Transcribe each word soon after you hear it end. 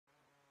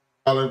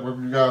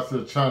Welcome you guys to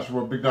the channel.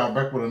 We're Big Dog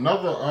back with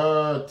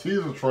another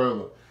teaser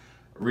trailer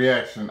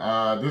reaction.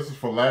 This is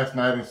for Last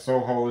Night in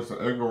Soho. It's an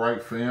Edgar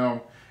Wright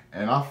film,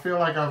 and I feel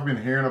like I've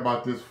been hearing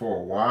about this for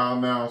a while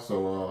now,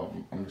 so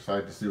I'm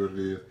excited to see what it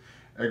is.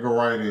 Edgar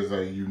Wright is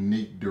a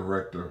unique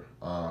director,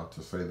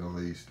 to say the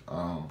least.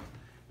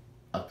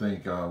 I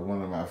think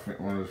one of the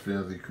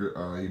films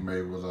he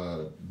made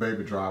was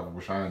Baby Driver,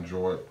 which I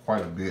enjoyed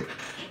quite a bit.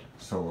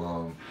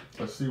 So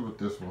let's see what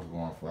this one's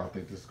going for. I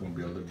think this is going to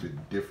be a little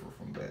bit different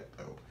from that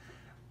though,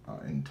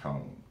 in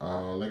tone.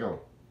 Let's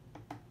go.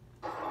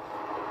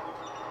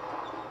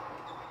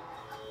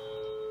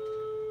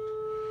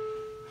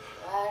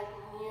 When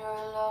you're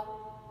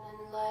alone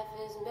and life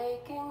is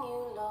making you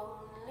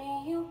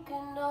lonely, you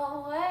can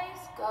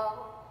always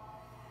go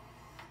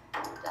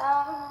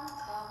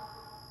downtown.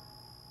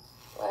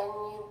 When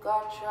you've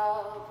got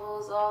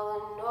troubles, all the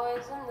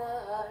noise and the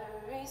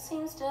hurry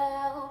seems to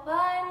help,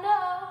 I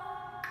know.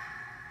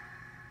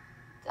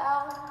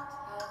 Downtown.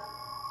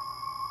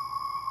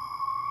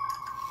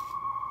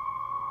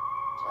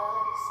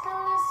 Just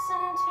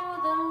listen to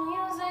the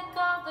music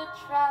of the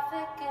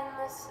traffic in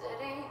the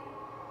city.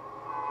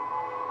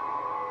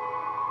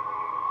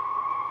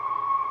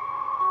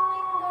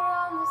 Linger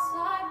on the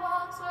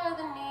sidewalks where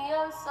the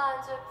neon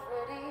signs are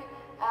pretty.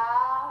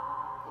 How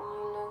can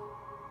you lose?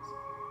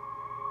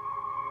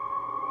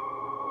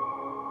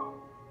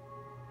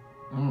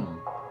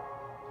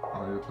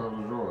 Oh, you're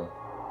total joy.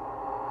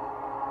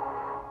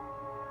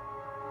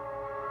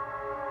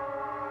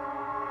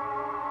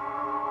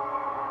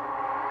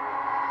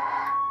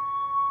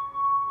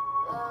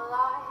 The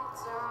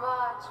lights are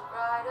much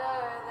brighter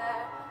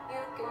there.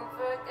 You can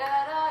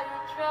forget all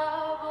your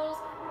troubles,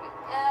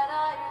 forget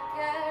all your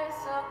cares.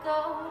 So go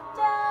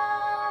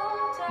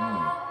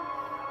downtown.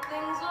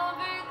 Things will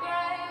be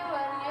great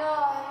when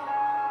you're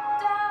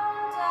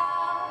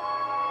downtown.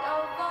 No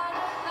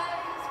better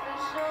place for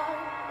sure.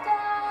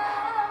 Downtown.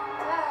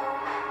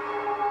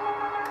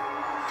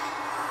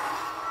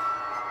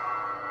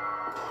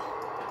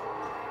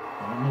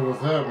 I don't know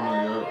what's happening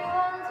yet.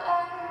 Everyone's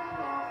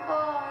waiting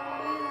for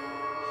you.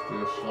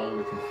 Still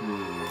slightly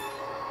confused.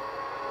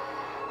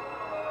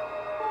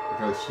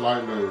 Okay,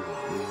 slightly is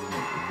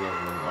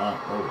exactly right.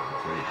 Oh,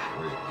 okay,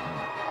 wait.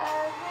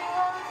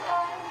 Everyone's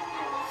waiting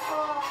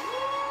for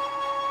you.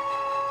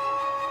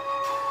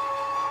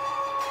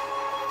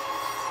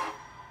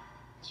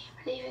 Do you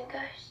believe in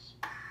ghosts?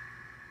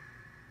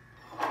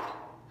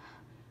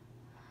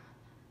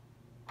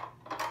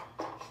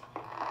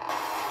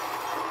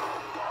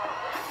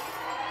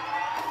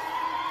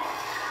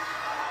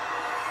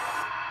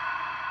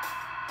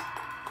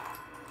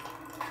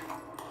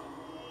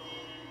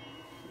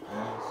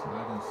 Last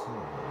Night in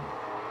Soho.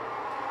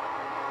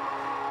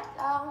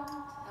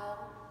 Downtown.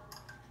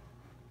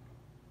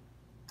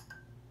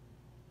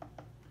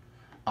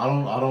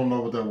 I don't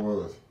know what that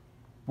was.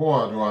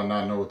 Boy, do I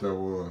not know what that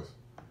was.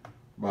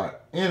 By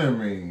any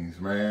means,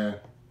 man.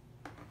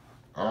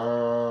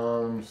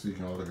 Let me see,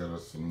 can I look at a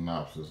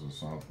synopsis or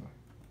something?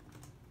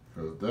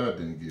 Because that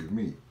didn't give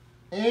me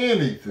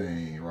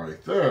anything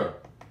right there.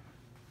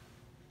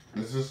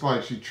 It's just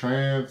like she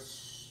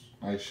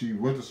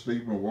went to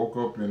sleep and woke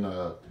up in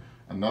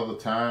another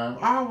time.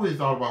 I always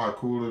thought about how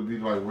cool it'd be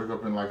to like wake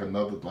up in like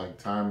another like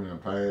time in the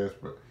past,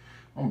 but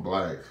I'm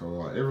black, so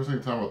like every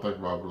single time I think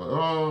about it, I'm like,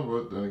 oh,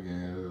 but then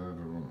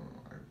again,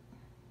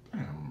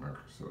 damn,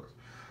 America sucks.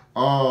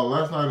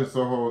 Last Night in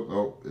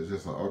Soho is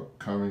just an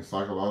upcoming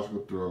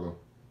psychological thriller.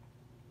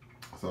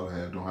 So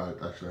I don't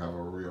actually have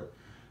a real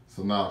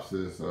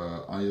synopsis.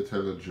 Anya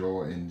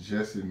Taylor-Joy and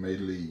Jessie May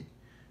Lee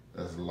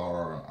as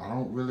Laura. I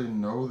don't really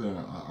know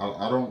them.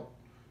 I don't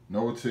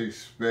know what to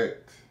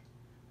expect.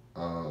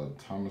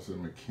 Thomas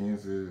and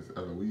Mackenzie's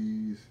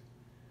Eloise.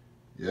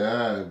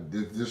 Yeah,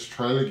 this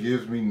trailer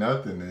gives me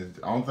nothing.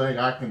 I don't think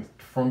I can,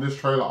 from this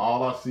trailer,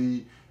 all I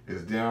see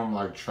is them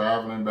like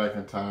traveling back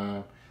in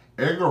time.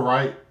 Edgar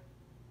Wright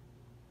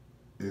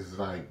is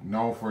like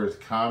known for his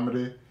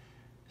comedy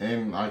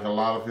and like a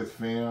lot of his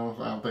films.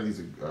 I don't think he's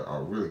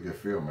a really good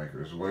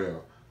filmmaker as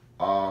well.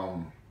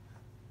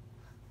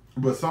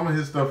 But some of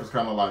his stuff is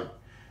kind of like,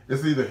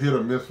 it's either hit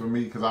or miss for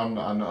me, because I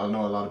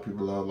know a lot of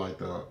people love like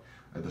the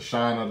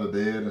Shine of the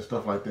Dead and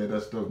stuff like that.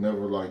 That stuff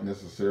never like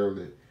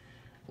necessarily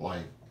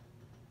like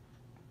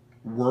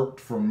worked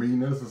for me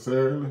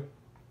necessarily.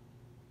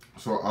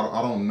 So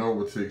I don't know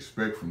what to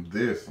expect from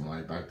this. And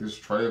like this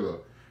trailer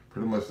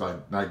pretty much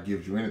like not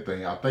gives you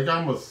anything. I think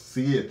I must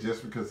see it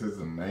just because his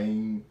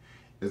name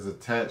is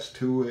attached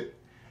to it,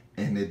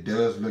 and it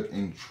does look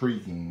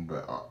intriguing.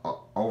 But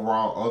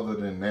overall, other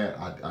than that,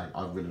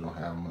 I really don't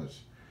have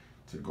much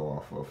to go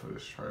off of for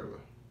this trailer.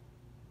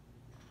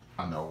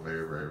 I know,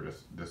 very, very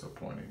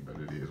disappointing, but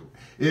it is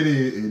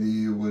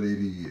what it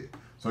is.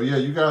 So yeah,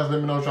 you guys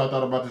let me know what y'all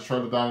thought about this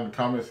trailer down in the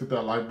comments. Hit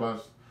that like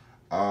button.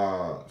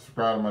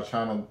 Subscribe to my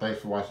channel. Thanks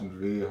for watching the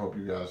video. Hope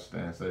you guys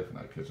staying safe, and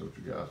I'll catch up with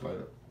you guys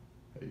later.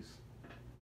 Peace.